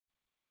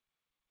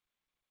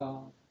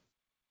Hello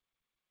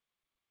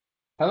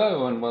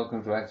and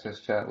welcome to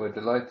AXSChat. We're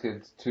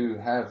delighted to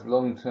have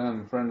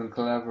long-term friend and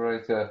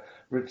collaborator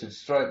Richard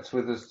Streitz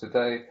with us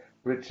today.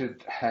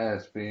 Richard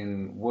has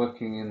been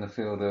working in the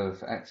field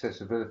of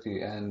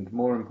accessibility and,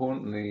 more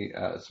importantly,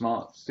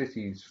 smart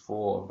cities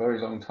for a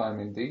very long time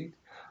indeed.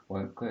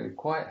 Won't tell you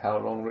quite how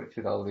long,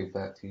 Richard. I'll leave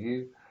that to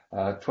you.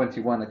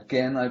 21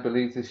 again, I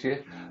believe, this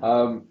year.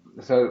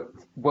 So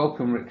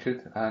welcome,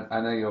 Richard. I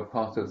know you're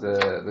part of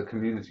the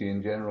community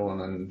in general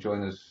and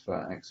join us for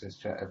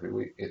AXSChat every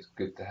week. It's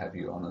good to have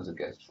you on as a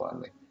guest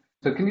finally.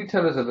 So can you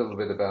tell us a little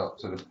bit about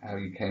sort of how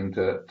you came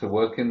to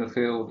work in the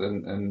field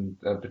and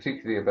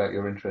particularly about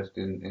your interest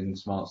in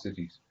smart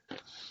cities?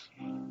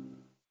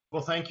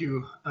 Well, thank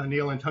you,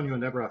 Neil, Antonio,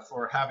 and Deborah,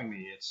 for having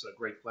me. It's a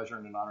great pleasure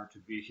and an honor to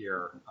be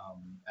here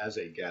as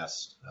a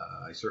guest.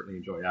 I certainly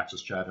enjoy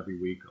AXSChat every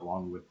week,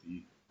 along with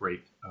the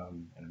great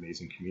and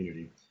amazing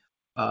community.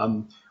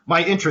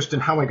 My interest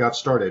in how I got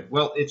started,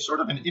 well, it's sort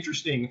of an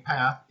interesting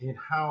path in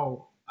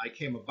how I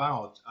came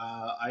about.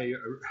 I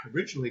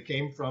originally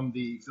came from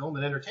the film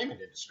and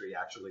entertainment industry,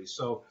 actually,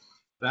 so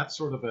that's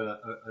sort of a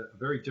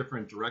very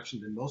different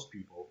direction than most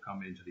people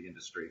come into the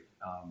industry.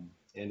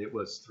 And it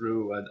was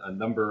through a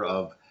number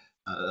of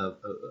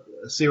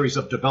a series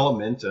of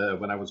development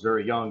when I was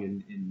very young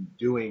in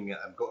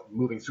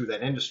moving through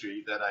that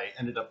industry that I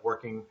ended up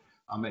working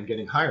and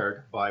getting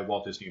hired by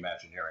Walt Disney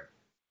Imagineering,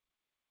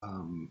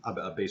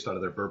 based out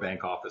of their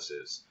Burbank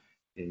offices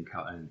in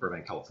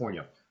Burbank,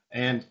 California.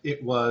 And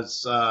it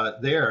was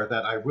there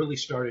that I really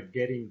started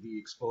getting the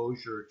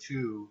exposure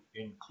to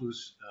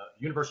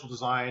universal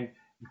design,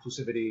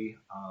 inclusivity,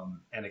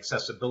 and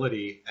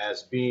accessibility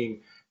as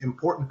being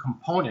important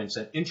components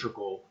and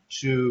integral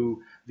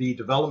to the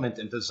development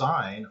and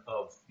design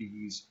of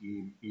these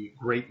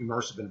great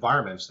immersive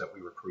environments that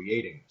we were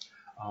creating.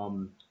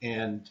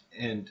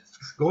 And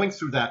going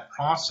through that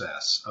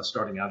process,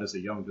 starting out as a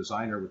young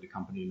designer with the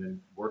company and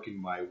then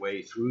working my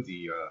way through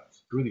the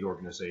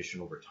organization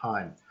over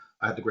time,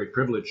 I had the great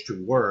privilege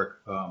to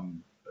work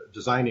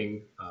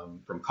designing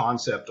from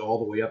concept all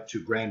the way up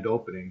to grand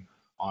opening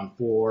on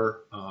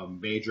 4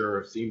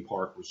 major theme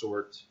park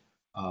resorts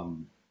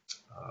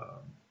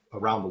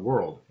around the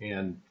world,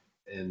 and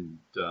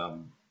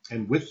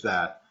with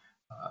that,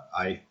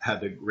 I had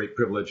the great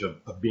privilege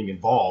of being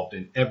involved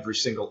in every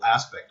single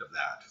aspect of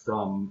that,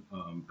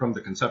 from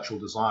the conceptual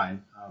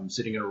design,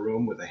 sitting in a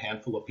room with a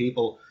handful of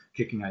people,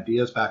 kicking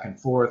ideas back and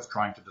forth,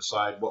 trying to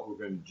decide what we're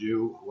going to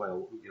do,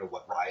 well,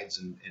 what rides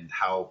and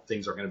how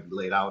things are going to be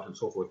laid out and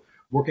so forth,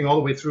 working all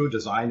the way through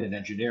design and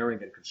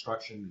engineering and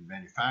construction and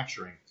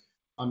manufacturing.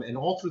 And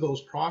all through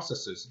those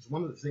processes,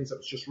 one of the things that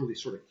was just really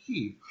sort of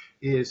key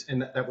is,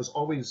 and that was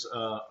always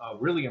a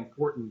really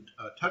important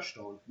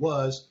touchstone,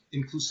 was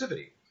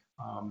inclusivity.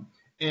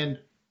 And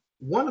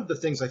one of the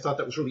things I thought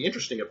that was really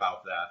interesting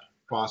about that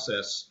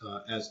process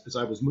as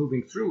I was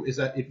moving through is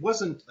that it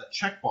wasn't a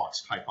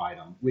checkbox type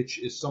item, which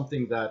is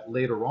something that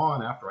later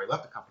on, after I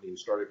left the company and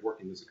started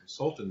working as a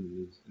consultant in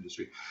the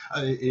industry,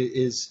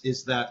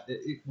 is that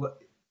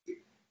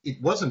it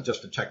wasn't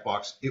just a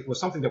checkbox. It was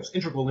something that was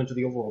integral into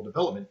the overall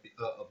development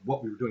of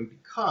what we were doing,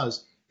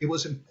 because it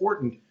was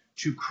important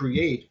to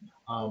create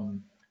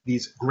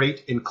these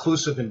great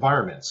inclusive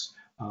environments.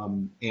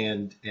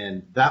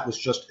 And that was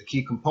just a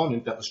key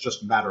component that was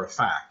just matter of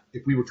fact.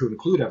 If we were to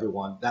include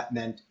everyone, that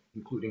meant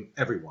including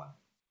everyone,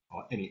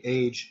 any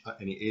age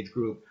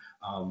group,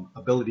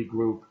 ability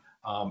group,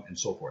 and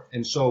so forth.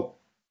 And so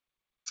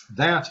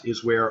that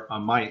is where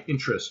my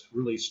interest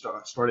really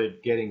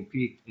started getting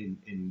peaked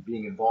in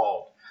being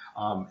involved.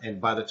 And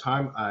by the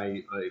time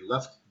I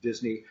left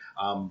Disney,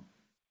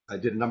 I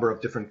did a number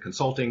of different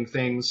consulting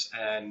things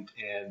and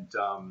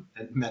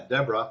met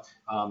Deborah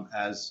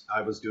as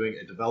I was doing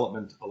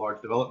a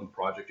large development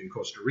project in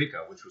Costa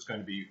Rica, which was going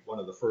to be one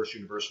of the first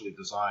universally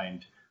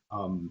designed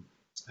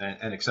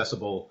and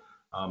accessible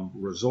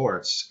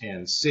resorts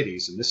and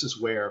cities. And this is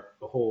where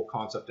the whole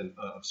concept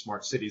of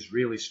smart cities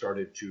really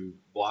started to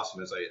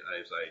blossom as I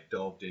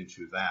delved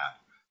into that.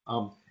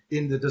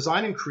 In the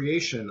design and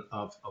creation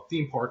of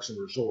theme parks and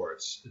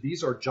resorts,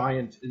 these are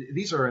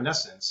in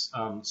essence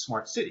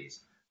smart cities.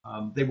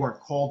 They weren't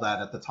called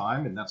that at the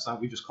time, and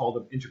we just called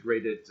them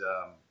integrated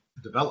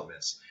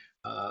developments.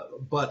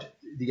 But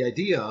the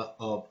idea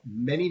of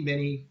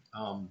many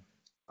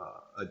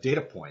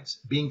data points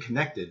being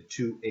connected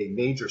to a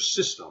major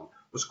system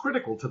was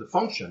critical to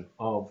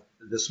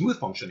the smooth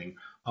functioning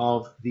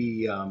of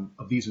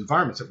these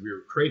environments that we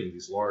were creating,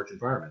 these large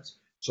environments.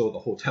 So the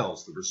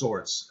hotels, the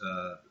resorts,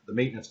 the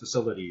maintenance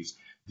facilities,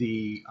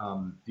 the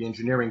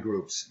engineering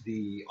groups,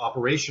 the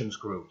operations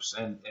groups,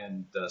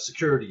 and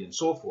security and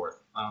so forth,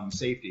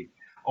 safety,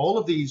 all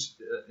of these,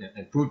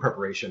 and food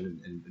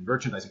preparation and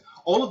merchandising,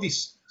 all of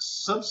these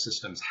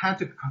subsystems had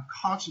to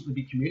constantly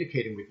be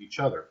communicating with each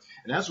other.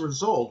 And as a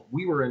result,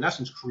 we were in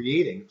essence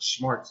creating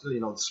smart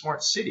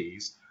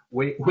cities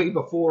way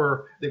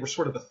before they were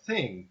sort of a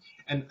thing.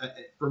 And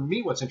for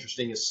me, what's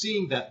interesting is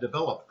seeing that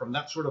develop from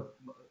that sort of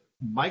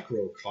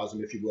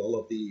microcosm, if you will,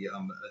 of the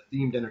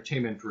themed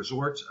entertainment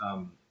resort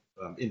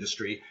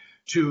industry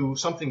to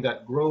something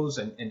that grows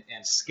and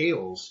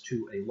scales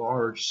to a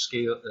large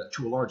scale,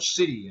 to a large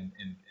city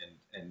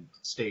and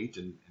state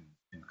and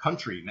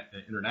country,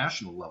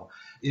 international level,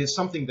 is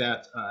something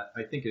that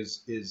I think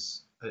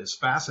is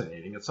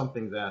fascinating. It's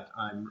something that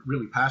I'm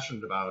really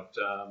passionate about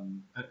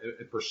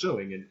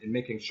pursuing and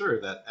making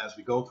sure that as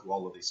we go through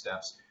all of these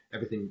steps,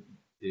 everything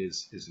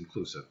is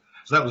inclusive.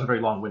 So that was a very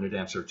long-winded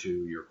answer to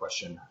your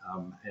question,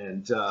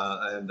 and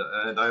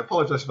I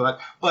apologize for that.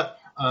 But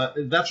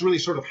that's really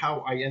sort of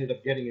how I ended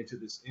up getting into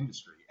this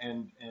industry.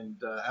 And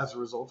as a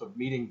result of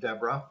meeting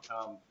Deborah,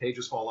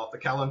 pages fall off the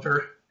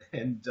calendar,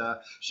 and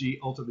she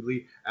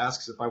ultimately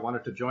asks if I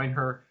wanted to join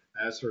her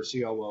as her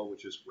COO,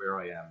 which is where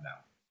I am now.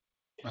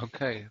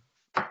 Okay,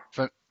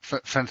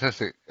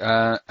 fantastic.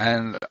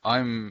 And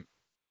I'm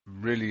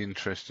really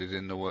interested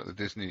in the work that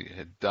Disney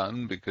had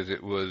done, because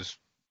it was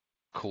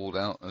called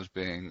out as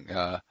being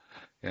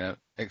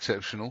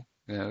exceptional,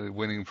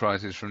 winning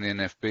prizes from the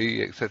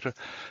NFB, etc.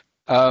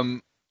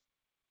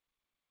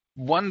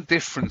 One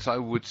difference I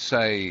would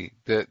say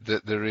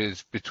that there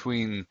is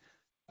between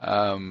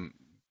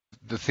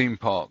the theme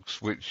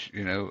parks, which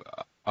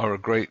are a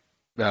great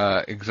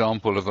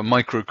example of a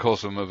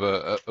microcosm of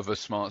a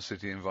smart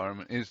city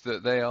environment, is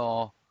that they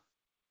are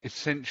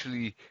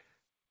essentially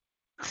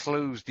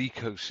closed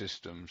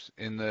ecosystems,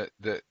 in that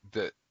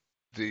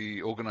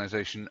the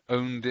organization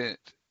owned it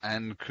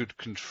and could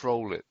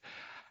control it.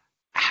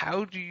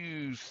 How do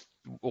you,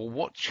 or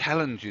what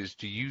challenges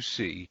do you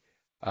see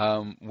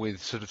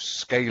with sort of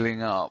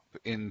scaling up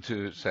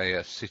into, say,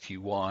 a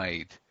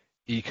citywide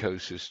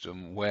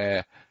ecosystem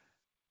where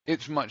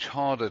it's much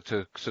harder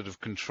to sort of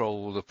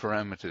control the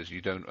parameters?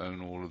 You don't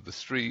own all of the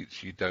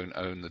streets, you don't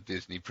own the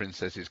Disney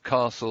princess's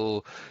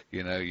castle,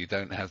 you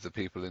don't have the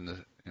people in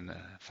the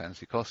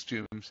fancy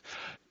costumes.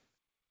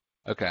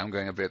 Okay, I'm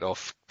going a bit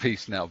off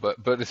piece now, but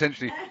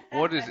essentially,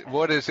 what is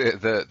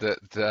it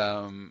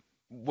that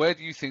where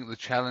do you think the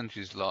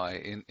challenges lie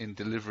in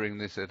delivering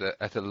this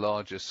at a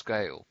larger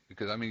scale?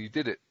 Because I mean, you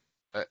did it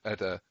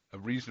at a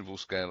reasonable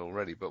scale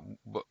already, but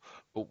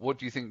what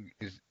do you think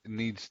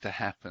needs to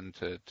happen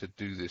to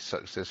do this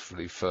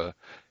successfully for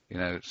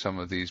some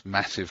of these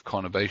massive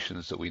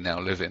conurbations that we now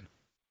live in?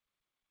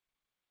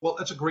 Well,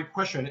 that's a great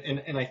question,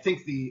 and I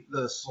think the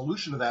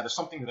solution to that is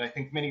something that I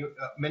think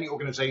many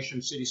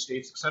organizations, city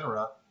states, et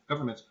cetera,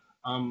 governments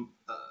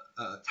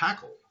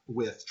tackle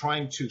with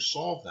trying to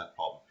solve that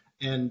problem.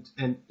 And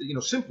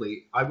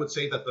simply, I would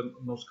say that the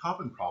most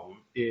common problem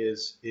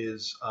is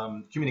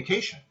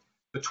communication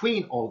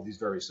between all of these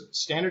various things.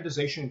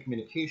 Standardization and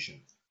communication.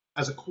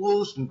 As a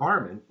closed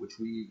environment, which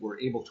we were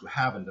able to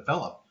have and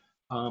develop,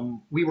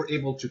 we were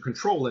able to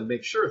control and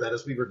make sure that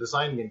as we were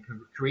designing and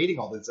creating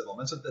all these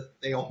elements,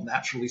 that they all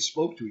naturally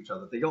spoke to each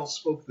other. They all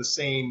spoke the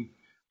same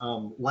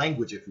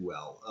language, if you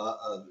will.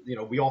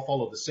 We all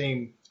follow the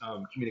same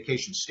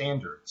communication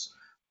standards.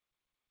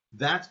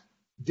 That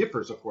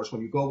differs, of course,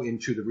 when you go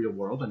into the real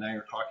world, and now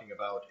you're talking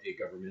about a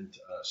government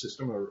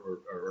system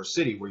or a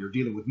city where you're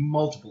dealing with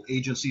multiple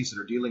agencies that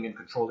are dealing and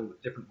controlling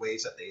with different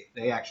ways that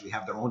they actually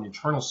have their own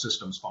internal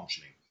systems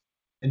functioning.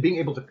 And being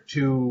able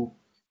to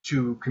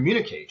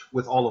communicate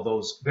with all of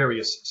those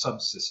various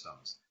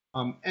subsystems.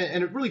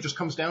 And it really just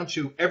comes down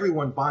to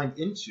everyone buying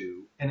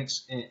into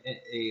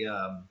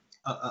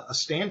a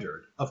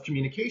standard of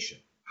communication.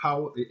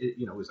 How,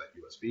 is that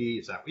USB?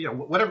 Is that,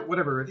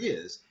 whatever it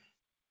is.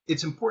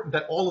 It's important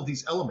that all of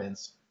these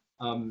elements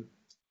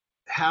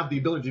have the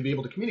ability to be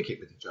able to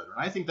communicate with each other.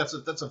 And I think that's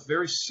a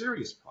very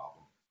serious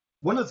problem.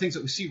 One of the things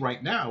that we see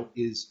right now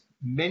is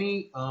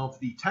many of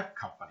the tech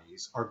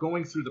companies are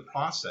going through the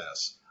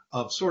process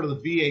of sort of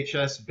the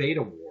VHS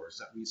beta wars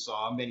that we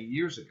saw many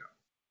years ago.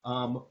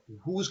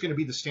 Who's going to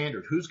be the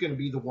standard? Who's going to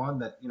be the one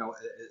that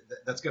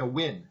that's going to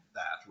win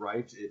that?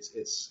 Right?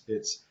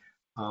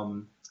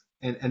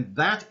 And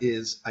that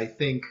is, I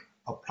think,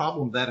 a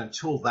problem that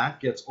until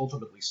that gets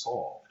ultimately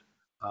solved,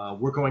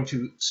 we're going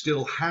to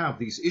still have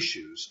these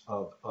issues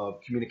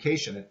of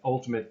communication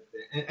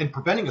and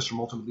preventing us from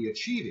ultimately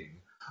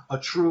achieving a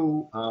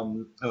true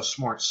a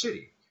smart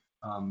city.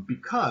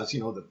 Because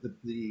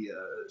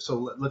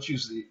so let's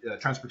use the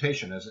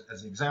transportation as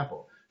an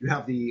example. You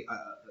have the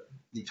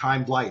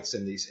timed lights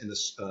and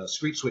the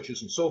street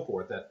switches and so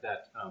forth that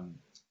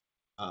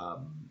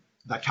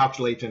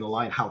calculate and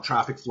align how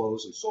traffic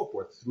flows and so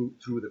forth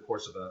through the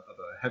course of a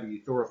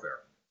heavy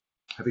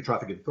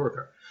traffic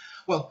thoroughfare.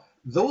 Well,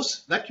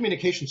 that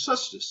communication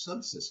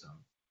subsystem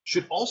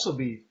should also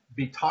be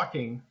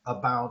talking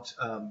about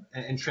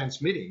and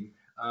transmitting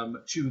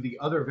to the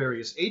other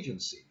various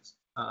agencies.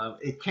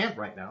 It can't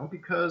right now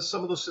because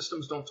some of those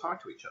systems don't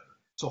talk to each other.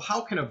 So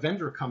how can a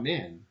vendor come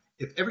in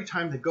if every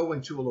time they go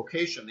into a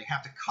location they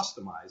have to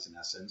customize in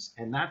essence,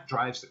 and that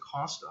drives the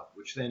cost up,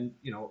 which then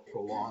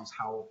prolongs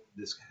how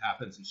this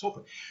happens and so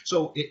forth.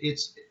 So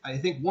it's I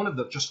think one of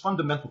the just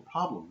fundamental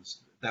problems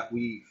that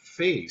we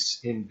face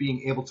in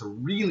being able to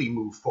really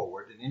move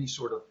forward in any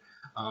sort of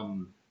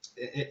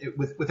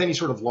with any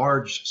sort of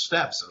large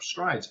steps or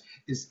strides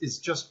is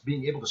just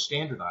being able to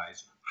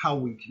standardize how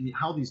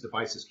these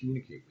devices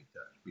communicate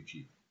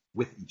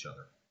with each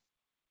other.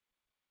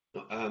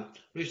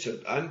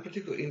 Richard, I'm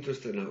particularly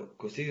interested now,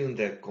 considering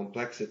the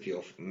complexity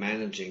of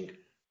managing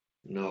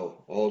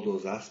all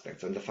those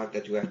aspects and the fact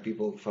that you have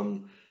people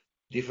from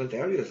different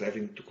areas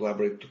having to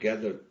collaborate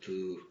together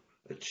to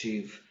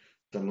achieve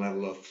some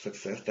level of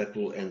success that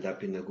will end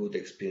up in a good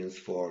experience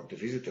for the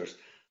visitors.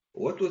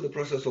 What was the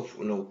process of,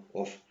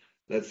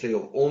 let's say,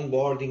 of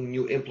onboarding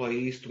new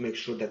employees to make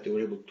sure that they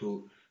were able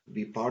to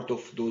be part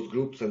of those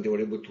groups and they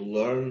were able to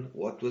learn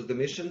what was the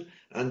mission?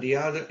 And the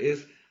other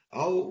is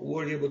how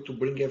were you able to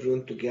bring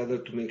everyone together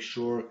to make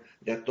sure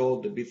that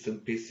all the bits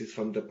and pieces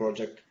from the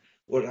project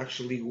were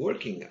actually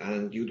working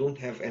and you don't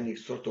have any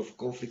sort of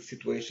conflict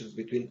situations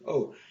between,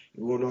 oh,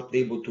 you are not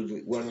able to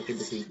do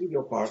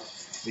your part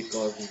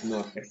because it's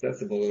not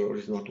accessible or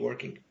it's not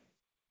working.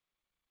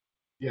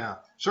 Yeah,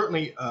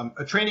 certainly.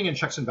 A training in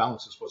checks and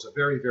balances was a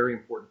very, very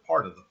important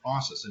part of the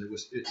process, and it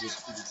was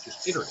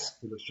just iterative.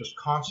 It was just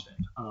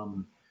constant.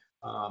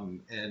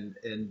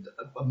 And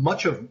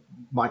much of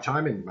my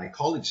time and my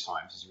colleagues'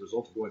 times as a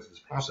result of going through this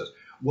process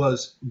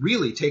was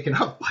really taken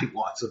up by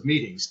lots of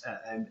meetings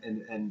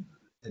and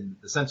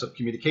the sense of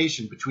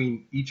communication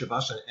between each of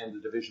us and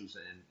the divisions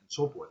and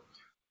so forth.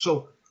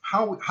 So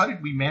how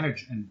did we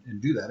manage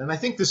and do that? And I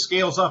think this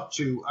scales up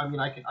to, I mean,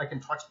 I can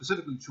talk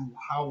specifically to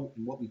how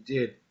and what we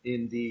did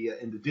in the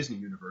Disney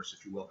universe,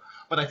 if you will.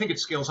 But I think it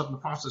scales up, and the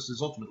process is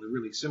ultimately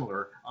really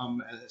similar,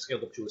 and it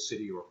scaled up to a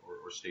city or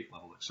state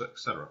level, et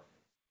cetera.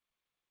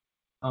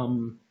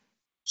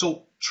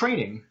 So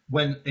training,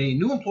 when a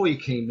new employee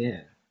came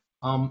in,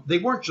 they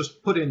weren't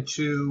just put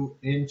into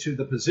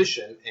the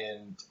position,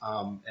 and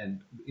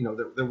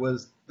there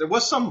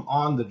was some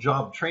on the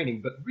job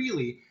training, but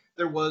really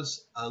there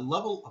was a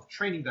level of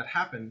training that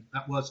happened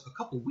that was a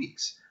couple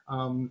weeks,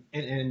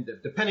 and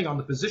depending on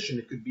the position,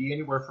 it could be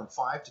anywhere from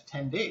 5 to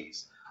 10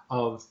 days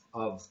of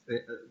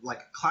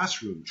like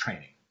classroom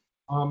training,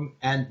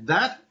 and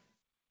that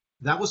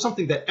was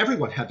something that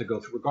everyone had to go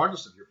through,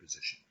 regardless of your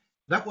position.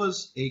 That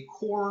was a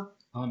core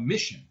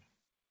mission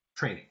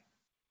training.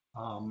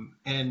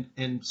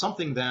 And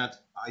something that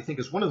I think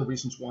is one of the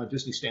reasons why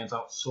Disney stands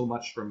out so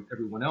much from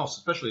everyone else,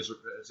 especially as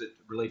it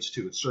relates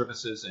to its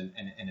services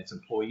and its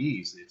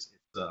employees. It's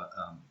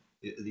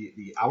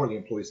the hourly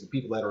employees, the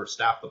people that are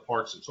staff the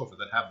parks and so forth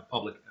that have the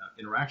public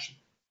interaction.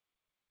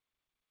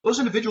 Those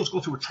individuals go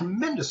through a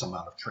tremendous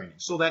amount of training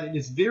so that it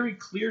is very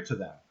clear to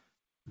them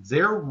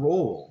their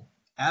role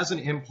as an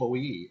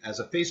employee, as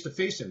a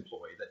face-to-face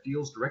employee that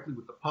deals directly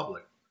with the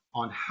public,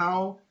 on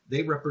how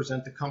they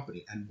represent the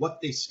company and what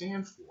they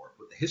stand for,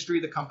 what the history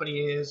of the company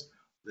is,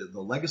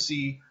 the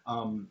legacy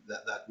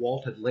that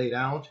Walt had laid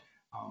out.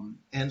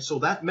 And so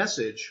that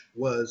message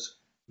was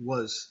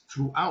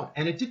throughout,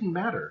 and it didn't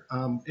matter.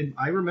 And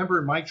I remember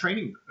in my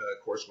training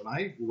course, when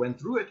I went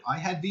through it, I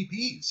had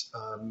VPs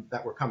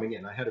that were coming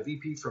in. I had a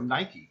VP from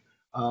Nike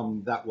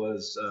that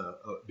was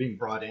being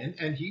brought in,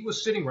 and he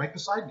was sitting right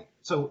beside me.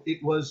 So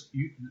it was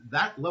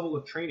that level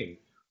of training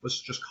was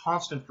just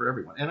constant for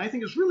everyone. And I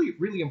think it's really,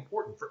 really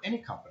important for any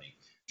company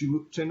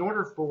to in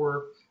order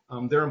for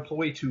their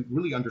employee to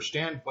really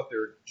understand what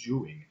they're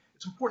doing,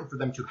 it's important for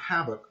them to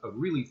have a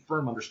really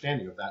firm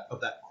understanding of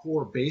that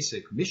core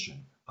basic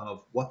mission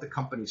of what the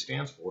company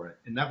stands for.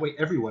 And that way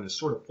everyone is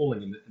sort of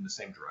pulling in the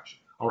same direction.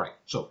 All right,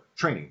 so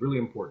training, really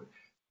important.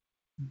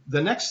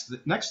 The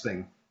next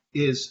thing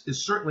is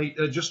certainly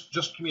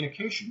just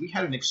communication. We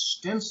had an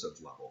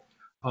extensive level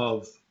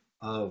of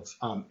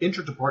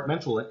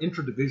interdepartmental and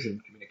interdivision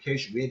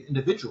communication. We had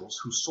individuals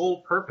whose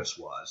sole purpose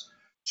was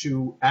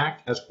to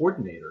act as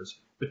coordinators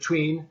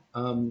between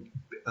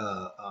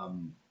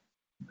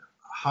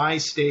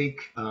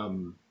high-stake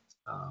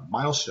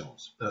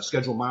milestones,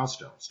 scheduled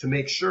milestones, to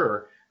make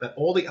sure that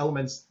all the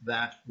elements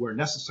that were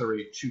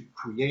necessary to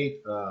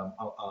create a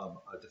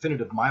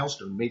definitive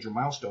milestone, major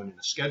milestone in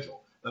a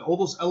schedule, that all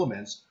those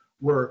elements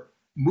were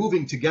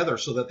moving together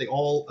so that they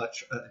all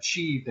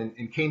achieved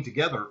and came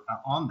together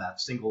on that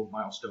single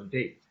milestone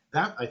date.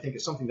 That, I think,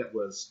 is something that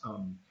was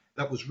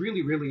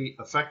really, really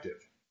effective.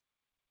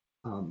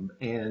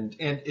 And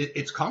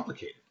it's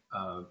complicated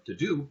to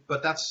do,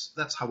 but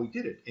that's how we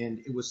did it. And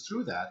it was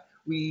through that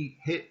we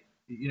hit.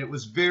 It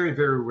was very,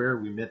 very rare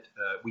we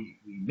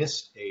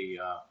missed a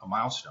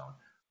milestone,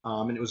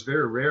 and it was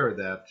very rare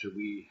that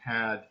we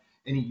had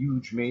any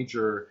huge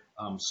major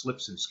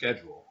slips in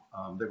schedule.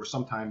 There were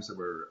sometimes there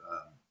were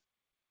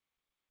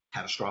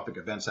catastrophic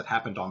events that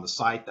happened on the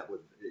site that would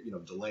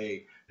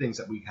delay things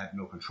that we had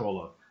no control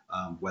of,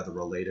 weather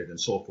related and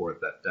so forth.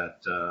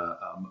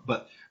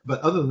 But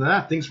other than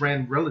that, things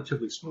ran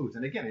relatively smooth.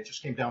 And again, it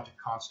just came down to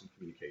constant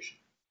communication.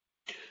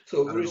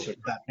 So, I don't Richard, know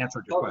if that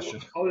answered your question.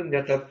 following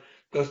that up,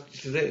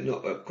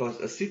 because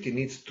a city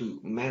needs to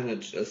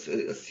manage a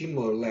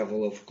similar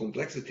level of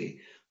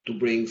complexity to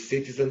bring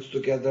citizens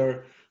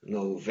together,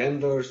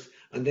 vendors,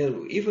 and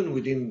then even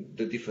within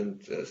the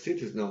different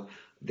cities now,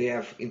 they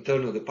have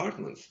internal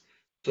departments.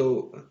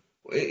 So,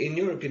 in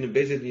your opinion,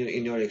 based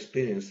in your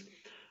experience,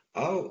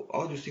 how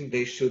do you think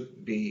they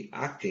should be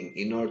acting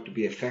in order to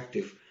be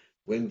effective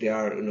when they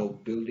are,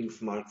 building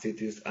smart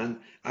cities and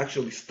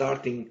actually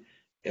starting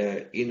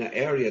in an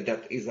area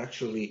that is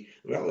actually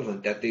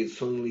relevant, that they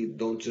suddenly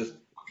don't just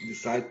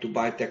decide to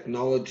buy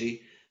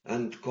technology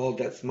and call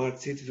that smart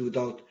cities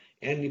without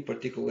any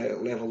particular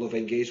level of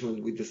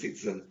engagement with the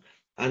citizens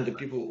and the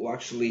people who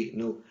actually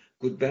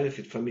could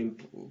benefit from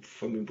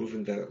from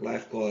improving their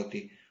life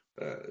quality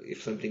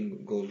if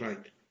something goes right.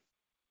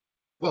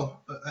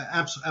 Well,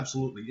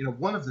 absolutely.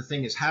 One of the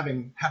things is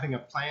having a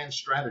planned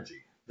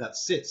strategy that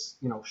sits,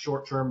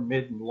 short term,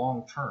 mid, and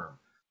long term.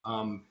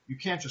 You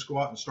can't just go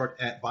out and start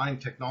buying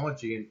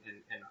technology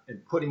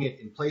and putting it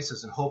in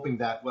places and hoping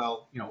that,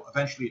 well,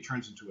 eventually it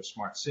turns into a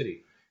smart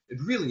city. It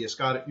really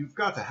you've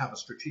got to have a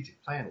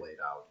strategic plan laid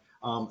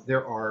out.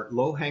 There are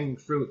low hanging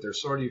fruit.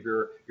 There's sort of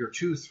your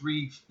 2,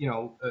 3,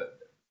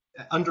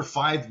 under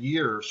 5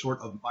 year sort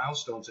of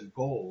milestones and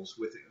goals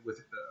with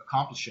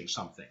accomplishing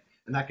something.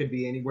 And that could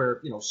be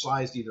anywhere,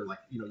 sized either like,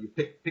 you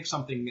pick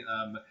something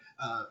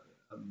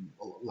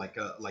like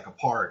a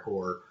park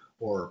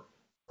or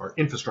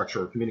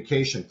infrastructure or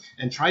communication,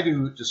 and try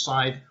to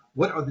decide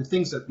what are the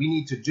things that we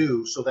need to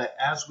do so that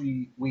as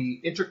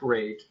we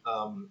integrate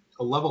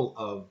a level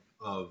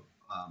of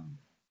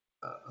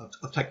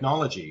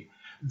technology,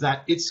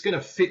 that it's going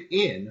to fit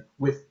in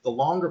with the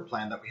longer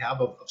plan that we have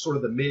of sort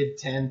of the mid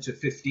 10 to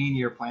 15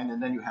 year plan,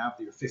 and then you have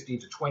your 15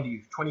 to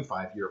 20,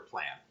 25 year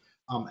plan.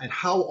 And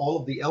how all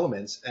of the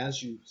elements,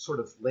 as you sort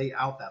of lay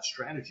out that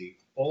strategy,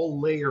 all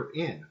layer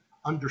in,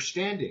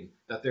 understanding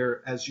that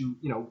as you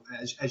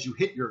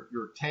hit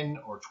your 10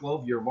 or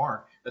 12 year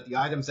mark, that the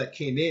items that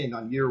came in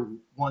on year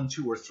 1,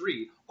 2, or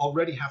 3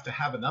 already have to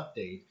have an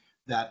update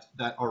that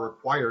are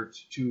required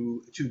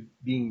to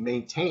being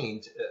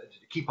maintained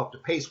to keep up to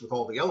pace with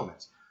all the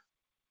elements.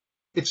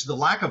 It's the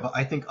lack of,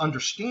 I think,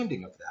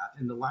 understanding of that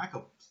and the lack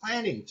of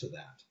planning to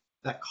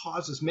that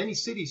causes many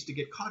cities to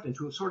get caught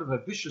into a sort of a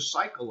vicious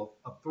cycle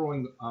of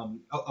throwing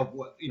of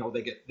what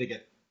they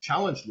get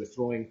challenged with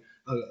throwing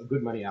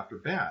good money after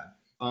bad,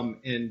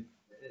 and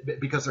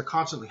because they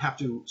constantly have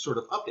to sort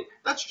of update.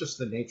 That's just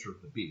the nature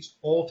of the beast.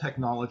 All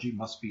technology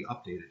must be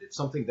updated. It's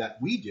something that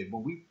we did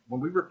when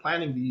we were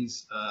planning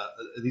these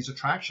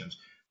attractions.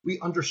 We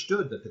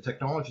understood that the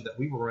technology that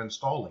we were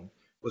installing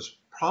was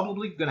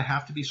probably going to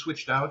have to be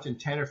switched out in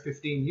 10 or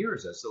 15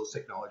 years as those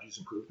technologies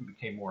improved and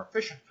became more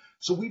efficient.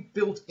 So we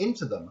built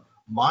into them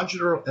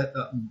modular,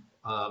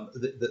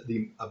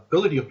 the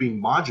ability of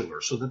being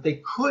modular so that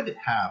they could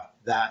have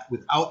that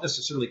without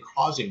necessarily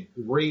causing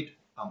great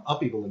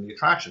upheaval in the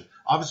attraction.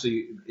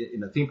 Obviously,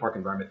 in a theme park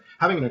environment,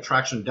 having an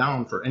attraction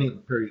down for any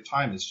period of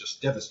time is just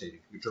devastating.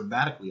 It would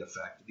dramatically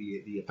affect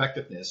the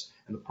effectiveness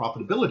and the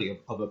profitability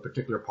of a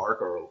particular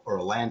park or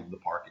a land in the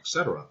park,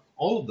 etc.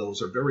 All of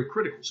those are very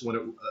critical. So when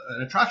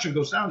an attraction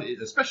goes down,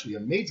 especially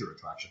a major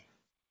attraction,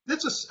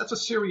 that's a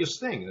serious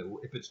thing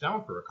if it's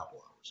down for a couple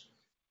hours.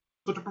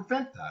 So to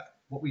prevent that,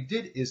 what we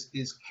did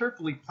is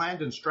carefully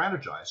planned and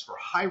strategized for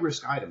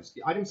high-risk items,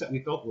 the items that we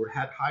felt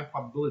had high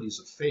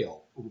probabilities of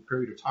fail over a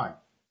period of time,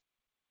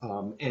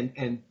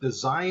 and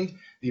designed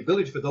the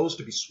ability for those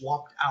to be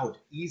swapped out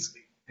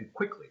easily and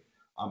quickly.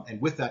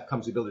 And with that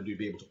comes the ability to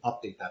be able to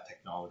update that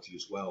technology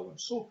as well and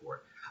so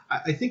forth.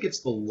 I think it's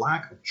the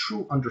lack of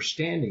true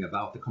understanding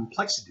about the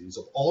complexities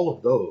of all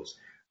of those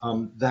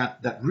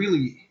that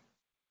really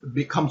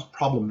becomes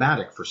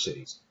problematic for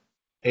cities.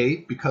 A,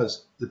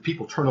 because the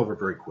people turn over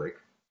very quick.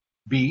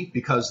 B,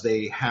 because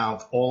they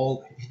have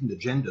all hidden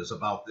agendas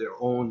about their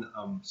own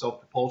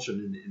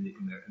self-propulsion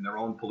in their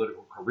own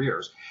political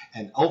careers,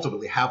 and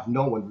ultimately have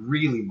no one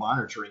really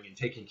monitoring and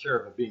taking care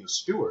of and being a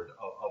steward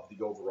of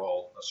the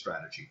overall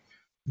strategy.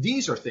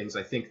 These are things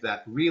I think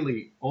that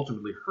really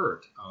ultimately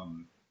hurt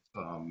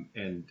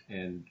and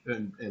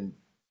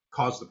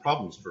cause the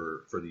problems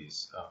for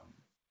these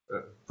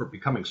for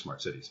becoming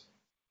smart cities.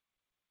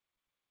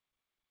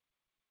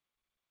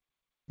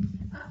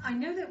 I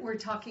know that we're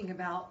talking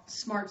about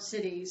smart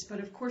cities, but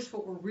of course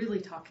what we're really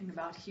talking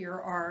about here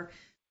are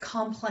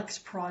complex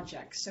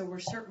projects. So we're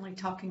certainly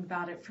talking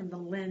about it from the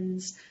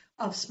lens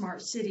of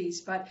smart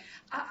cities. But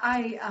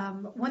I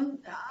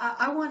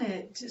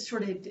want to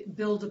sort of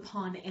build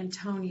upon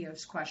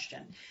Antonio's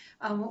question.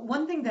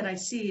 One thing that I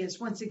see is,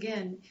 once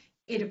again,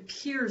 it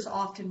appears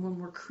often when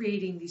we're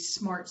creating these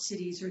smart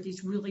cities or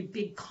these really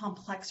big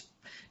complex,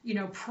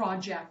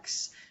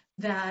 projects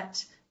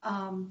that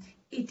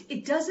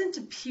it doesn't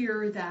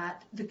appear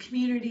that the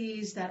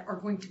communities that are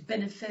going to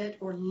benefit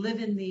or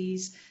live in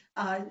these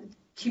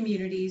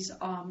communities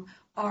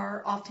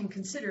are often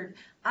considered.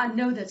 I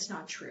know that's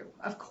not true.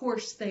 Of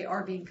course, they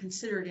are being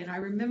considered. And I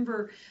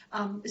remember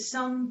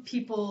some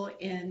people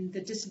in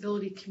the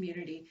disability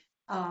community,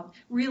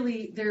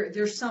 really,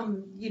 there's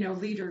some,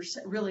 leaders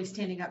really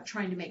standing up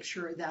trying to make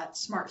sure that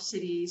smart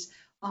cities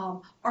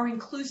are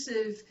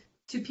inclusive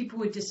to people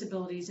with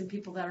disabilities and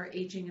people that are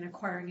aging and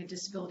acquiring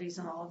disabilities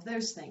and all of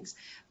those things.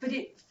 But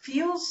it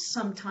feels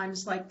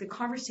sometimes like the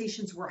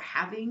conversations we're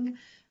having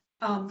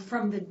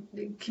from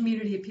the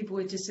community of people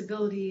with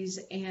disabilities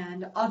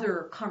and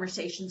other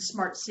conversations,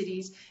 smart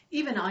cities,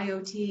 even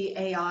IoT,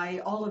 AI,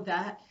 all of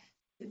that,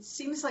 It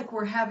seems like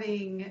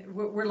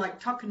we're like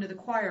talking to the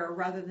choir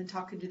rather than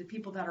talking to the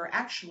people that are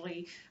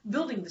actually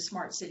building the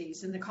smart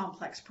cities and the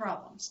complex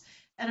problems.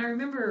 And I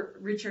remember,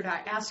 Richard,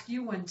 I asked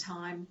you one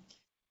time,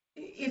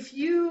 if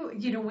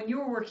when you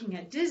were working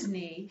at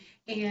Disney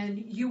and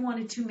you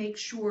wanted to make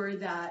sure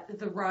that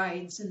the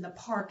rides and the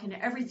park and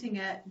everything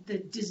at the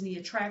Disney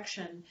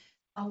attraction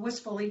was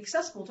fully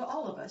accessible to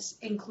all of us,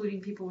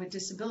 including people with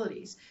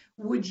disabilities,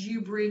 would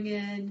you bring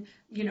in,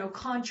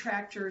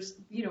 contractors,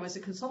 as a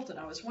consultant,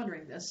 I was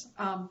wondering this,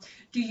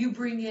 do you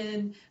bring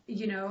in,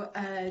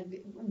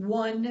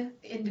 one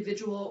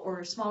individual or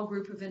a small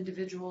group of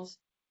individuals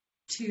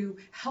to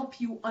help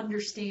you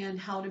understand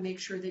how to make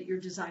sure that you're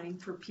designing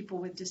for people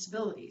with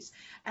disabilities?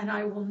 And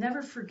I will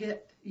never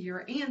forget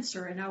your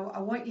answer, and I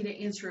want you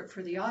to answer it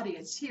for the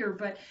audience here,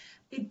 but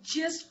it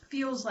just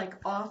feels like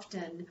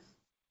often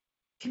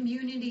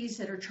communities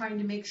that are trying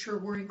to make sure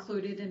we're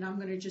included, and I'm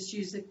going to just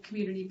use the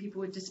community of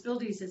people with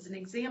disabilities as an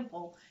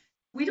example,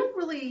 we don't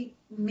really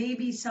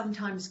maybe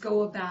sometimes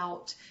go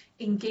about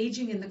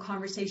engaging in the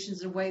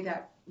conversations in a way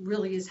that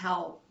really is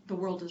how the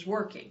world is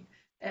working.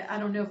 I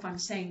don't know if I'm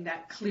saying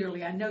that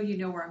clearly. I know you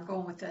know where I'm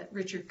going with it,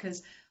 Richard,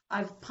 because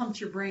I've pumped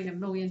your brain a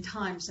million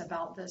times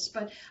about this.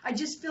 But I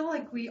just feel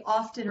like we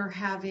often are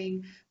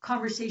having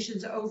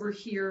conversations over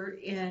here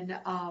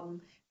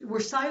we're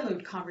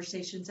siloed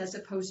conversations as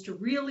opposed to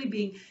really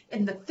being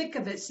in the thick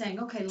of it saying,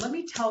 okay, let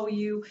me tell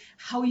you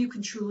how you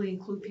can truly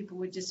include people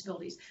with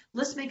disabilities.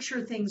 Let's make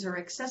sure things are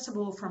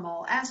accessible from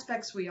all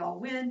aspects. We all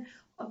win.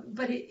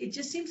 But it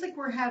just seems like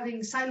we're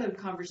having siloed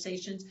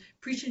conversations,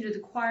 preaching to the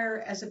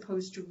choir, as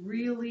opposed to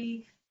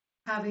really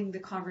having the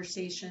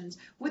conversations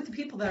with the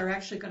people that are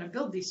actually going to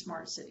build these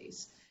smart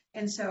cities.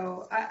 And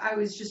so I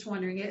was just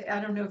wondering,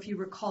 I don't know if you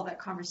recall that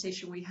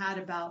conversation we had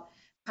about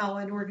how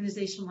an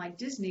organization like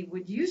Disney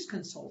would use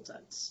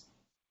consultants.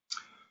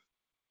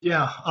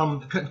 Yeah,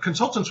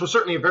 consultants was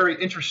certainly a very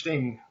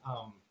interesting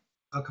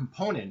a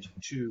component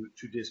to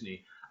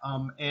Disney,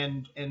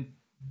 and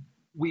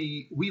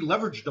we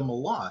leveraged them a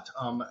lot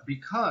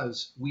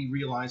because we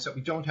realized that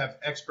we don't have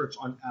experts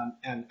on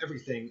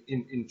everything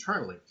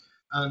internally.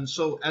 And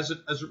so as it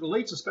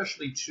relates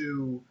especially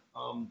to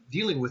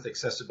dealing with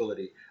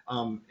accessibility,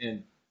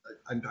 and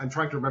I'm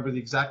trying to remember the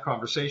exact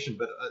conversation,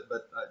 but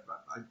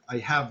I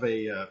have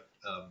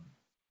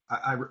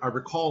I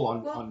recall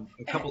on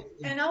a couple.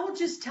 And I'll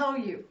just tell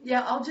you,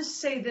 I'll just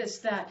say this,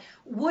 that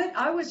what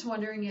I was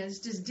wondering is,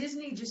 does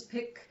Disney just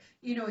pick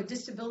a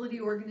disability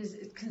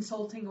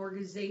consulting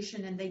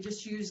organization and they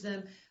just use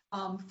them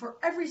for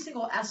every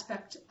single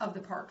aspect of the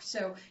park?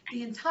 So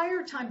the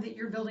entire time that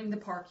you're building the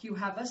park, you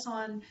have us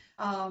on,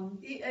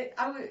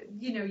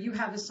 you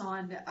have us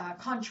on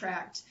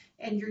contract,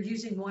 and you're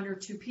using one or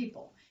two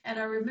people. And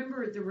I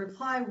remember the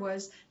reply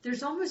was,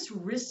 there's almost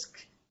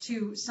risk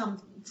to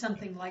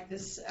something like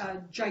this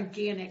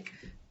gigantic,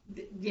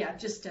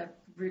 just to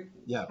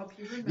help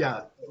you remember.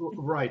 Yeah,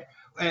 right.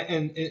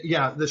 And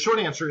the short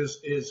answer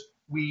is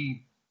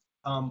we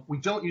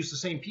don't use the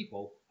same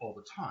people all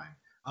the time.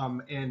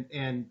 And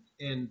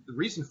the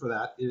reason for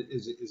that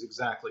is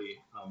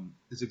exactly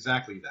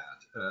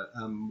that.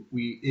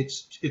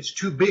 It's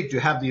too big to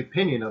have the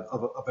opinion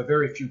of a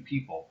very few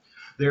people.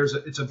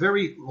 It's a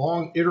very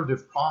long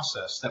iterative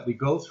process that we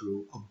go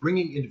through of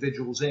bringing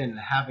individuals in and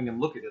having them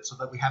look at it so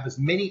that we have as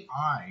many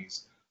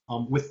eyes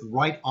with the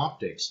right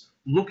optics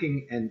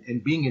looking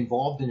and being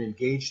involved and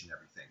engaged in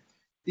everything.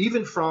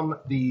 Even from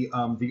the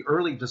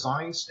early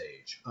design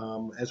stage,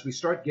 as we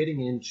start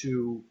getting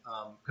into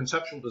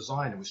conceptual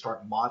design and we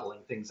start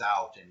modeling things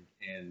out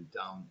and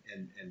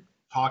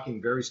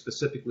talking very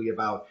specifically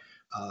about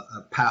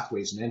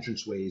pathways and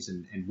entranceways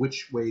and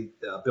which way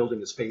the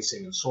building is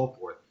facing and so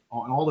forth,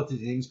 and all of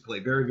these things play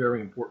very,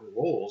 very important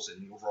roles in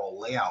the overall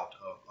layout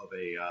of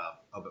a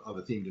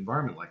themed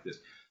environment like this.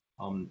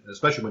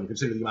 Especially when you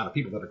consider the amount of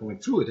people that are going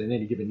through it in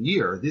any given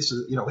year, this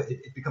is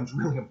it becomes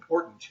really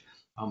important.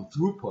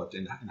 Throughput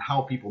and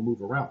how people move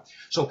around.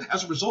 So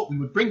as a result, we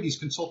would bring these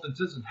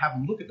consultants in and have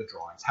them look at the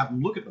drawings, have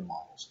them look at the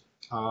models,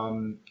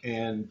 and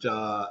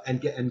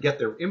get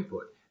their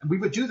input. And we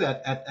would do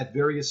that at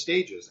various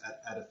stages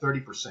at a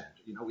 30%.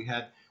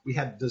 We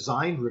had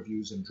design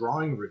reviews and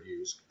drawing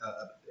reviews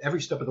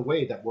every step of the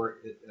way that were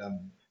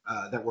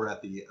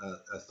at the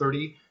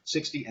 30,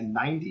 60, and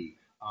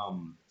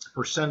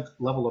 90%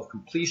 level of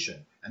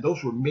completion. And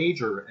those were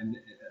major and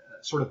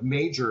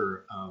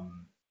major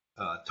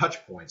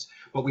touch points,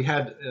 but we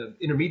had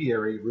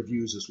intermediary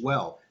reviews as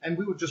well, and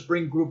we would just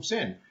bring groups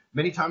in.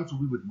 Many times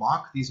we would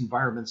mock these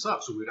environments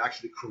up, so we would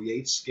actually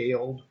create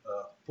scaled,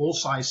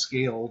 full-size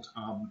scaled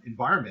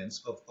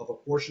environments of a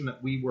portion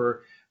that we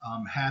were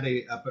had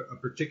a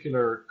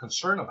particular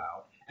concern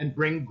about, and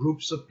bring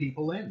groups of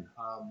people in,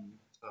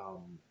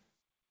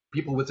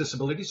 people with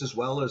disabilities as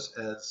well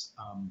as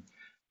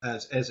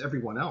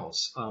everyone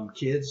else,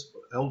 kids,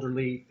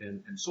 elderly,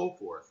 and so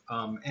forth,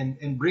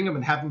 and bring them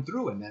and have them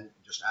through, and then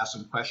just ask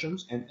them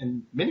questions.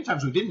 And many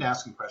times we didn't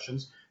ask them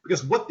questions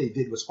because what they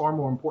did was far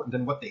more important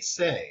than what they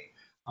say.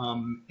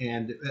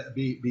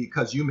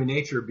 Because human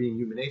nature being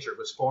human nature, it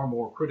was far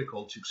more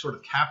critical to sort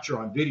of capture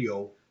on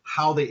video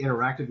how they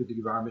interacted with the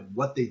environment,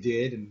 what they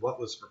did, and what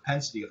was the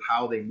propensity of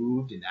how they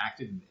moved and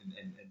acted and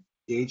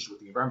engaged with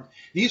the environment.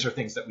 These are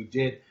things that we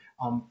did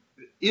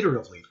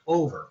iteratively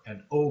over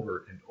and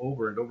over and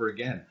over and over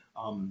again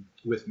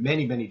with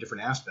many, many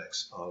different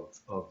aspects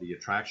of the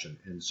attraction.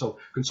 And so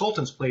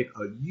consultants played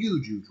a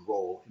huge, huge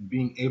role in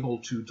being able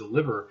to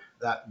deliver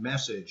that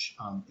message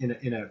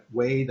in a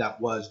way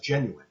that was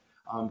genuine.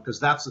 Because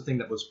that's the thing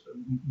that was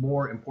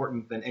more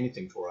important than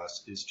anything for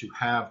us, is to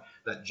have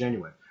that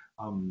genuine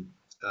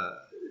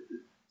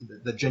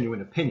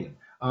opinion.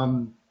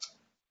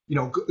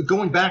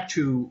 Going back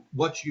to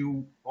what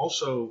you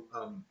also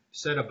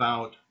said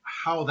about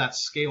how that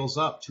scales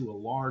up to a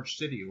large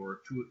city or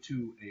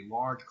to a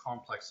large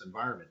complex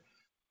environment,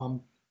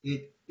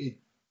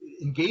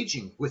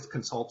 engaging with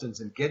consultants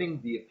and getting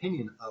the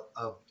opinion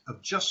of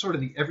just sort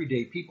of the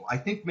everyday people. I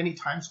think many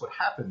times what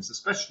happens,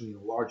 especially in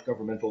a large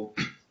governmental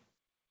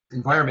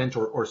environment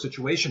or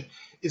situation,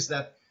 is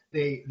that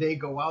they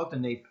go out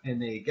and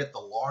they get the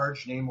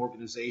large name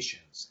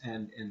organizations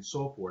and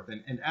so forth.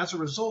 And as a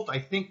result, I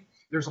think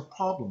there's a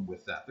problem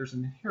with that. There's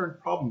an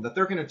inherent problem that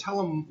they're going to tell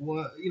them,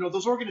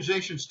 those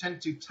organizations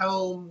tend to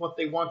tell them what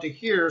they want to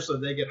hear so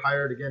they get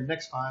hired again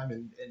next time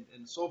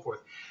and so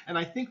forth. And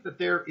I think that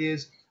there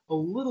is a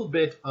little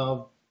bit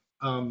of,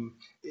 I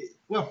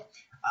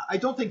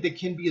don't think they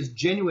can be as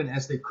genuine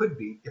as they could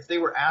be if they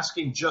were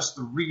asking just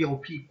the real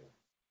people.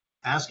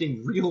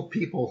 Asking real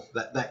people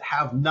that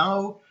have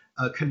no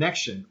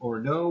connection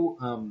or no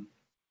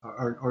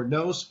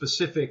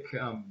specific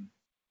don't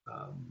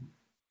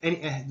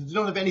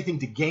have anything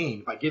to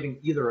gain by giving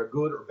either a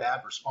good or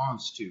bad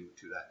response to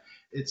that.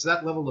 It's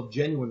that level of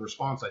genuine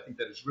response, I think,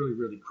 that is really,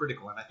 really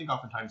critical, and I think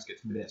oftentimes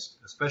gets missed,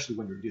 especially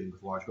when you're dealing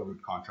with large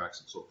government contracts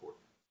and so forth.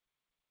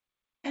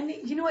 And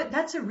you know what?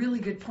 That's a really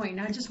good point.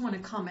 And I just want to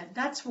comment.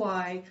 That's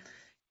why,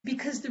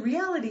 because the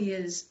reality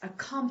is a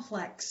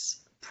complex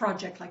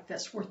project like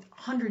this worth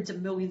hundreds of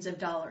millions of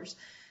dollars.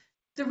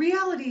 The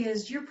reality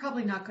is you're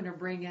probably not going to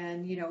bring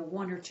in,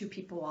 one or two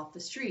people off the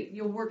street.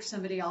 You'll work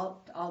somebody.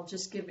 I'll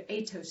just give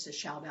Atos a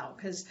shout out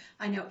because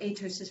I know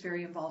Atos is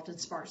very involved in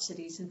smart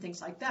cities and things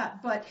like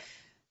that. But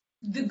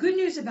the good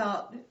news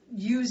about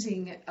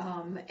using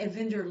a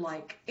vendor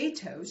like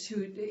Atos,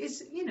 who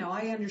is,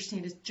 I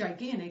understand is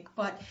gigantic,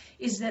 but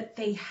is that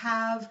they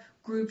have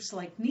groups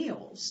like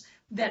Neil's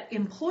that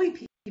employ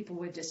people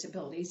with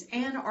disabilities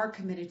and are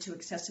committed to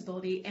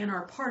accessibility and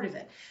are part of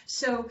it.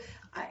 So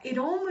it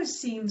almost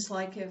seems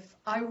like if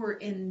I were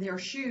in their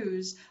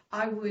shoes,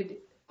 I would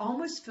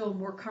almost feel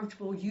more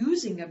comfortable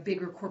using a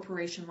bigger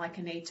corporation like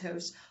an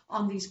Atos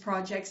on these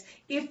projects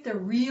if they're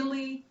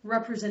really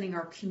representing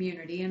our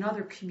community and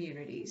other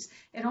communities.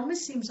 It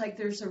almost seems like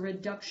there's a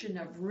reduction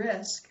of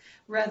risk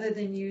rather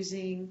than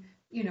using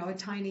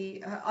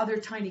other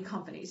tiny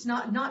companies.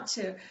 Not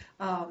to,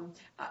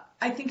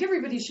 I think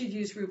everybody should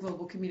use Ruh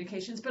Global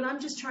Communications, but I'm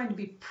just trying to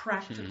be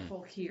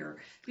practical here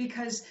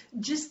because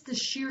just the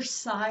sheer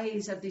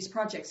size of these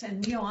projects.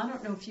 And Neil, I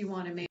don't know if you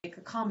want to make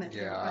a comment.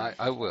 Yeah,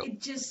 I will.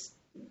 It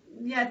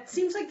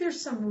seems like there's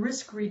some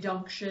risk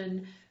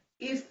reduction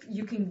if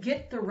you can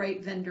get the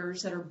right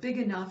vendors that are big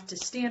enough to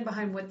stand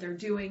behind what they're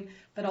doing,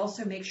 but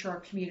also make sure our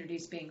community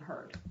is being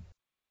heard.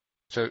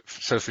 So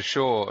for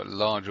sure,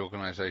 large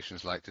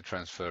organizations like to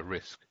transfer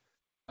risk.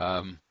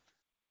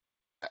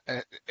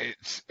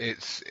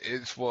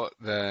 It's what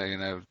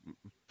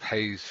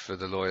pays for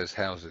the lawyers'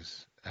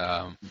 houses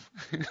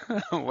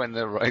when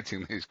they're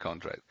writing these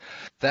contracts.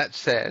 That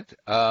said,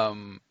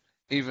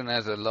 even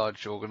as a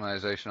large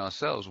organization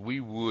ourselves, we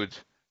would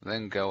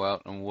then go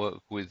out and work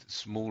with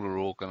smaller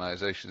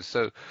organizations.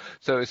 So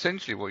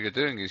essentially, what you're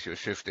doing is you're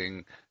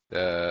shifting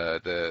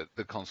the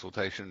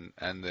consultation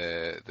and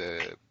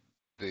the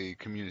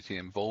community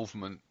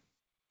involvement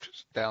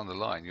just down the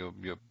line. You're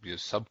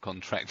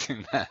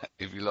subcontracting that,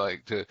 if you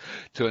like, to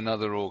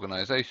another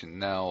organization.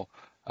 Now,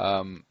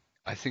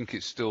 I think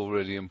it's still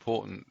really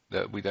important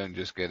that we don't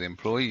just get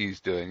employees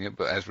doing it,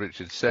 but as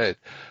Richard said,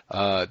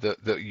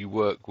 that you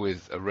work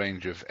with a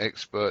range of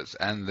experts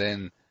and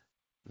then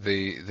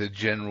the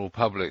general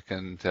public,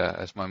 and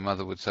as my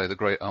mother would say, the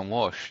great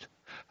unwashed.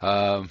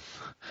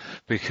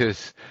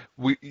 Because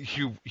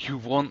you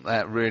want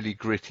that really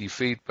gritty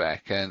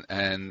feedback, and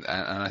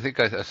I think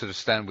I sort of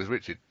stand with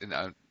Richard,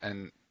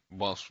 and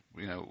whilst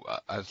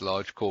as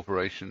large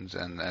corporations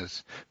and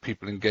as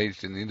people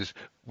engaged in the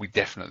industry, we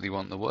definitely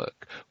want the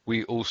work.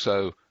 We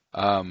also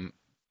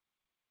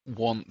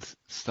want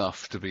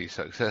stuff to be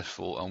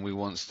successful, and we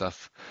want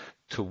stuff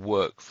to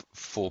work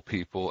for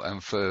people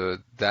and for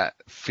that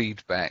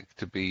feedback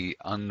to be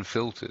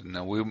unfiltered.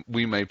 Now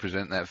we may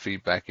present that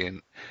feedback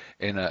in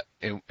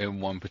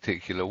one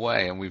particular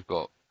way, and we've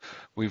got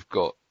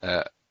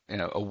a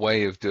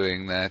way of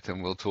doing that,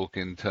 and we'll talk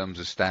in terms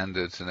of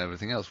standards and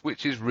everything else,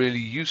 which is really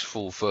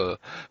useful for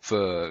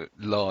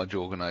large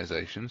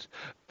organizations,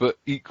 but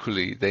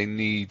equally they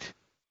need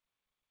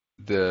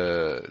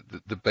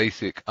the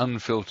basic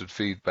unfiltered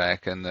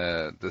feedback and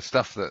the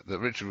stuff that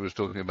Richard was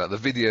talking about, the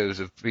videos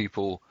of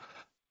people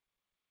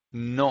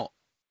not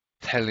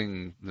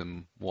telling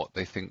them what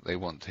they think they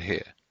want to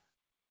hear,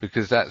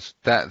 because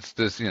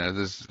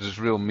there's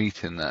real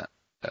meat in that,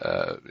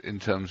 in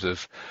terms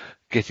of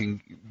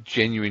getting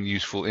genuine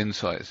useful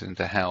insights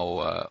into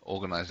how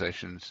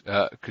organizations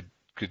could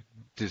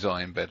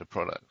design better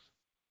products.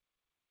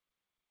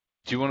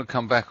 Do you want to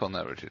come back on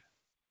that, Richard?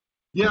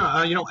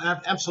 Yeah,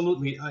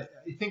 absolutely. I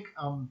think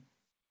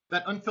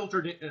that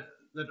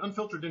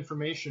unfiltered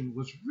information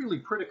was really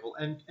critical,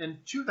 and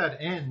to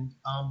that end,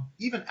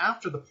 even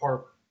after the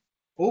park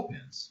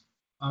opens,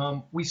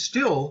 we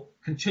still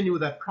continue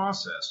that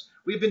process.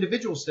 We have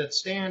individuals that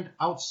stand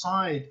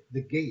outside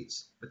the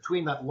gates,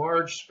 between that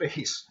large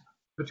space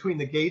between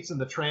the gates and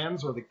the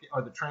trams, or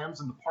the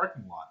trams in the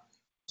parking lot.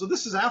 So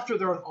this is after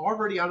they're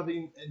already out of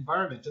the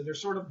environment and they're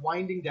sort of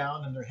winding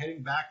down and they're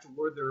heading back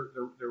toward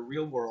their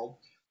real world.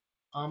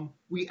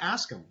 We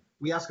ask them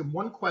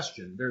one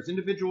question. There's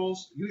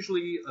individuals,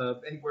 usually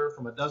anywhere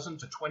from a dozen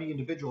to 20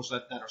 individuals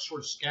that are sort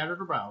of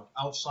scattered around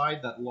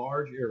outside that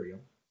large area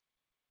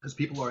as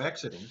people are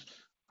exiting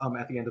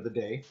at the end of the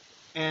day.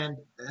 And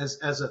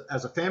as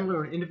a family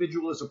or an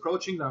individual is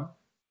approaching them,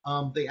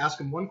 they ask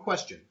them one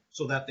question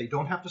so that they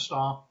don't have to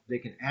stop. They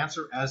can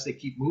answer as they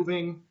keep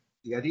moving.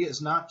 The idea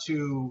is not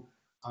to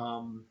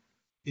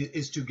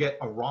to get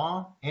a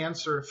raw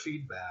answer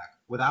feedback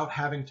without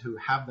having to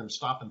have them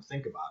stop and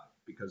think about it,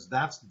 because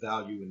that's the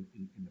value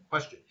in the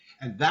question.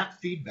 And that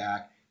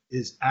feedback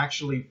is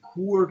actually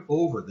poured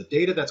over. The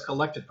data that's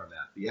collected from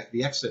that,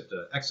 the exit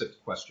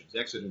questions, the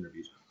exit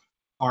interviews,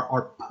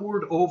 are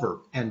poured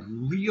over,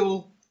 and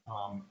real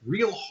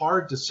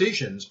hard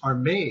decisions are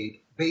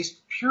made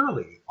based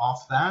purely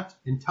off that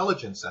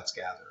intelligence that's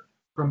gathered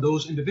from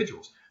those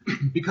individuals,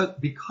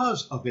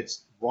 because of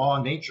its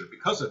raw nature,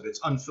 because of its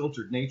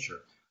unfiltered nature.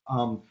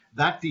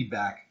 That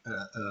feedback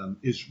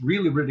is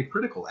really, really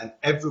critical,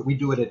 and we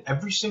do it at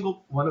every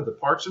single one of the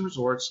parks and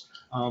resorts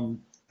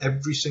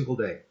every single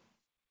day.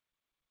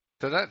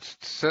 So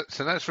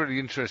that's really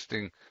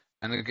interesting.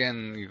 And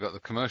again, you've got the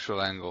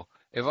commercial angle.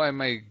 If I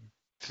may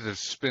sort of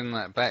spin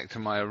that back to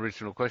my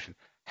original question,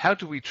 how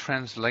do we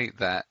translate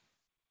that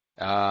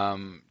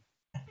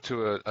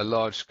to a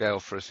large scale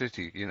for a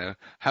city?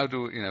 How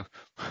do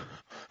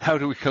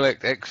we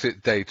collect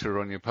exit data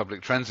on your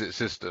public transit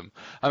system?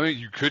 I mean,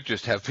 you could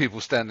just have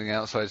people standing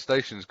outside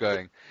stations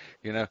going,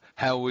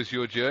 how was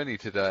your journey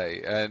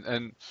today?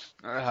 And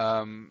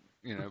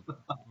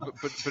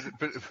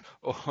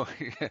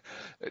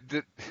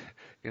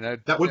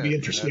that would be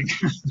interesting.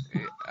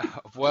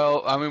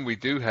 Well, I mean, we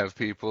do have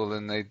people,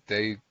 and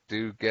they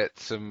do get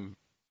some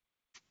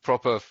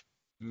proper,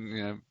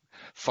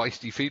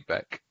 feisty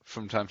feedback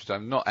from time to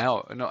time. Not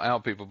our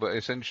people, but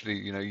essentially,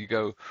 you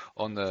go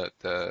on the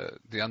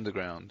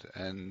underground,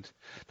 and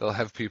they'll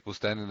have people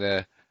standing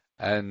there,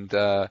 and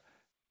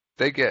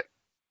they get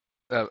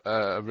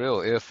a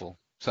real earful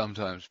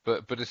sometimes.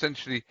 But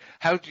essentially,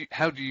 how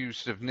do you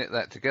sort of knit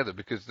that together?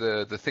 Because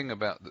the thing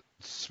about the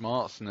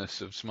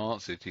smartness of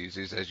smart cities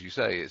is, as you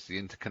say, it's the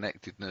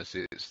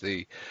interconnectedness, it's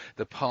the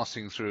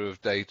passing through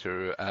of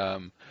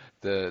data,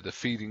 the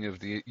feeding of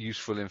the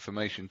useful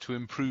information to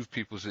improve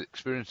people's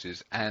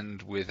experiences,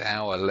 and with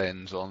our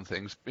lens on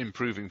things,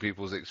 improving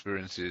people's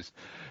experiences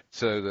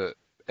so that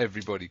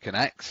everybody can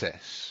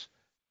access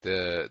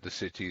the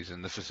cities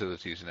and the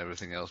facilities and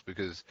everything else,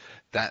 because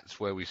that's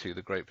where we see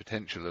the great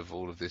potential of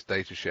all of this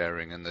data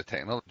sharing and the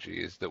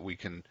technology, is that we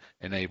can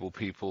enable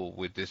people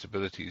with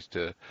disabilities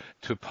to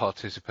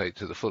participate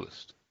to the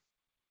fullest.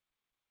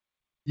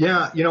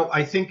 Yeah,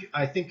 I think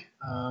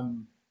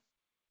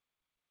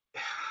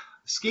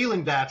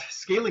scaling that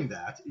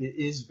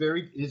is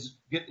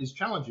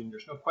challenging.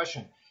 There's no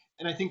question.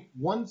 And I think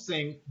one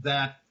thing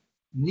that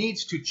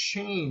needs to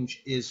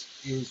change is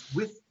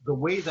with the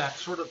way that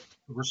sort of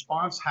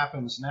response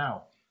happens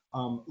now.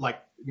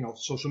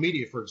 Social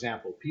media, for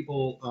example,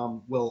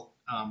 people will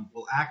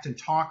act and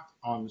talk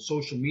on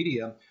social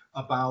media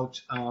about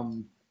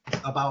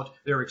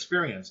their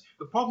experience.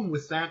 The problem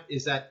with that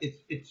is that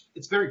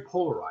it's very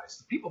polarized.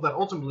 The people that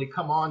ultimately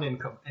come on and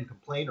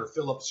complain or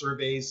fill up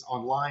surveys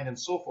online and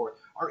so forth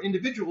are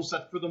individuals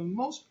that, for the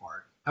most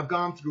part, have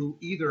gone through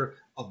either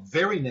a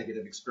very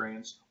negative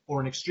experience or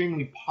an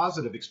extremely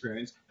positive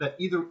experience, that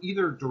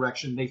either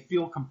direction they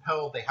feel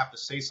compelled they have to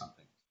say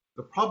something.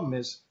 The problem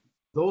is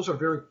those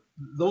are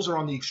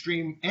on the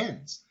extreme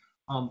ends.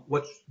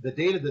 What the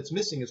data that's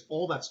missing is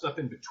all that stuff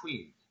in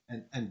between,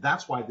 and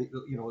that's why the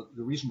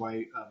reason why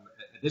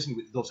at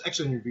Disney those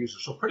exit interviews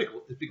are so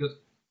critical is because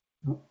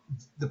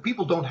the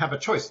people don't have a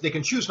choice. They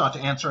can choose not to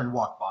answer and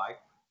walk by,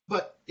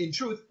 but in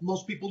truth,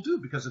 most people do,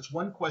 because it's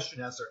one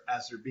question as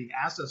they're being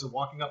asked as they're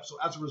walking up. So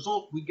as a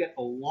result, we get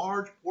a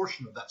large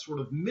portion of that sort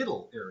of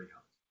middle area,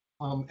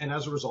 and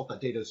as a result, that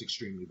data is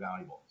extremely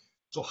valuable.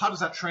 So how does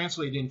that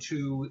translate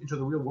into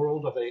the real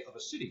world of a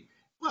city?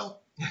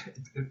 Well,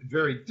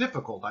 very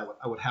difficult, I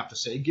would have to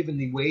say, given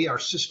the way our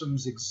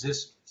systems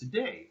exist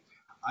today.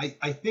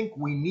 I think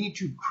we need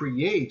to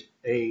create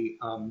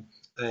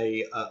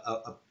a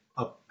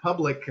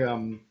public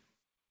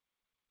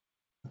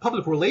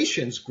public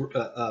relations group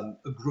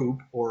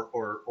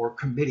or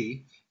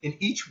committee in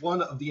each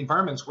one of the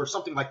environments where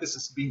something like this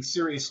is being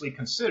seriously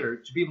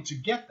considered to be able to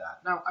get that.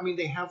 Now, I mean,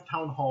 they have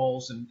town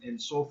halls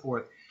and so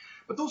forth,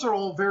 but those are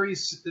all very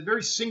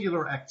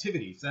singular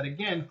activities that,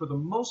 again, for the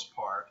most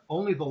part,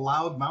 only the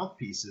loud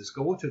mouthpieces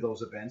go to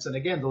those events. And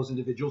again, those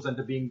individuals end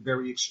up being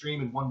very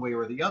extreme in one way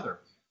or the other.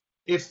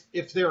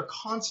 If they're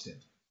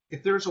constant,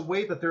 if there's a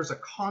way that there's a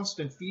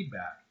constant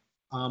feedback,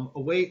 a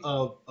way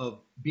of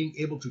being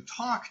able to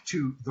talk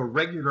to the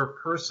regular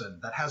person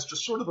that has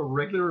just sort of a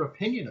regular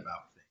opinion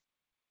about things,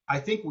 I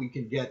think we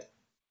can get,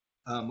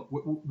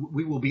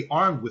 we will be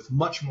armed with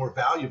much more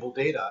valuable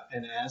data,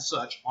 and as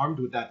such, armed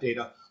with that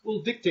data,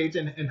 will dictate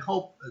and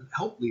help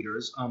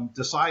leaders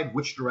decide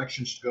which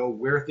directions to go,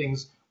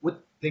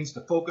 what things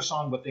to focus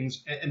on, what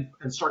things,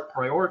 and start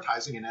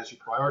prioritizing. And as you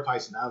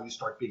prioritize now, you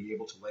start being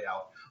able to lay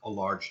out a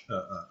large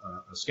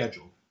a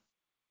schedule.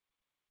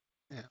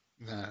 Yeah,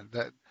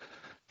 no,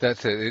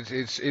 that's it.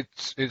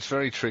 It's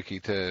very tricky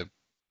to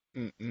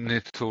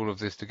knit all of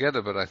this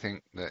together, but I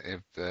think that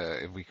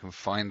if we can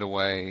find a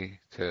way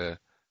to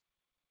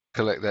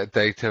collect that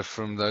data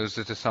from those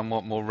that are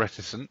somewhat more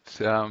reticent,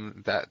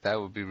 that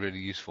would be really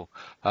useful.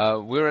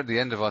 We're at the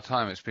end of our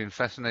time. It's been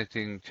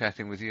fascinating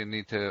chatting with you. I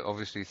need to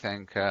obviously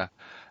thank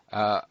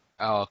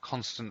our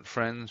constant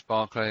friends,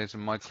 Barclays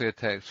and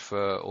MyClearText,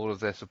 for all of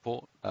their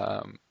support.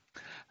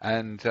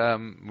 And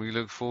we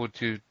look forward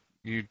to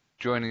you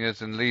joining us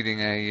and leading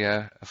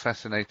a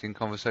fascinating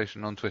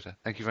conversation on Twitter.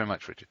 Thank you very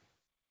much, Richard.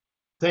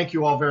 Thank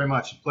you all very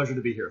much. Pleasure to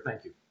be here.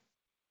 Thank you.